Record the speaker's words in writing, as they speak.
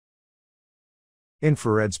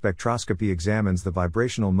Infrared spectroscopy examines the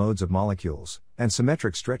vibrational modes of molecules, and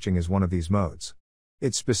symmetric stretching is one of these modes.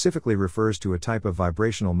 It specifically refers to a type of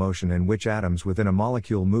vibrational motion in which atoms within a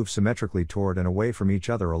molecule move symmetrically toward and away from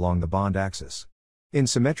each other along the bond axis. In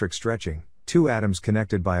symmetric stretching, two atoms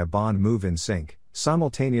connected by a bond move in sync,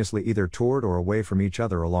 simultaneously either toward or away from each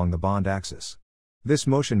other along the bond axis. This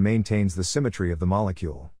motion maintains the symmetry of the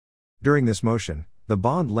molecule. During this motion, the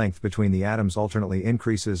bond length between the atoms alternately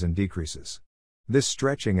increases and decreases. This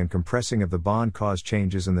stretching and compressing of the bond cause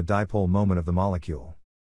changes in the dipole moment of the molecule.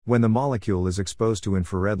 When the molecule is exposed to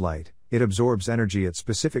infrared light, it absorbs energy at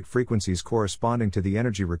specific frequencies corresponding to the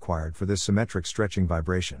energy required for this symmetric stretching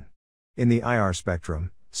vibration. In the IR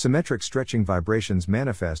spectrum, symmetric stretching vibrations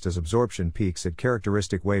manifest as absorption peaks at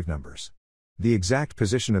characteristic wave numbers. The exact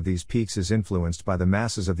position of these peaks is influenced by the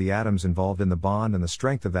masses of the atoms involved in the bond and the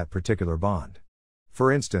strength of that particular bond.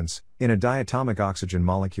 For instance, in a diatomic oxygen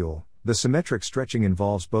molecule, the symmetric stretching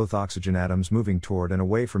involves both oxygen atoms moving toward and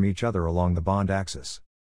away from each other along the bond axis.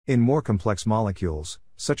 In more complex molecules,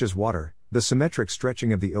 such as water, the symmetric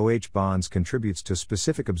stretching of the OH bonds contributes to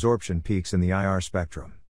specific absorption peaks in the IR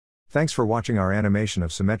spectrum. Thanks for watching our animation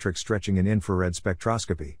of symmetric stretching in infrared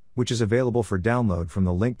spectroscopy, which is available for download from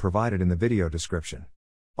the link provided in the video description.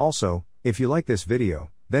 Also, if you like this video,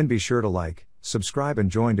 then be sure to like, subscribe and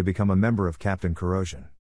join to become a member of Captain Corrosion.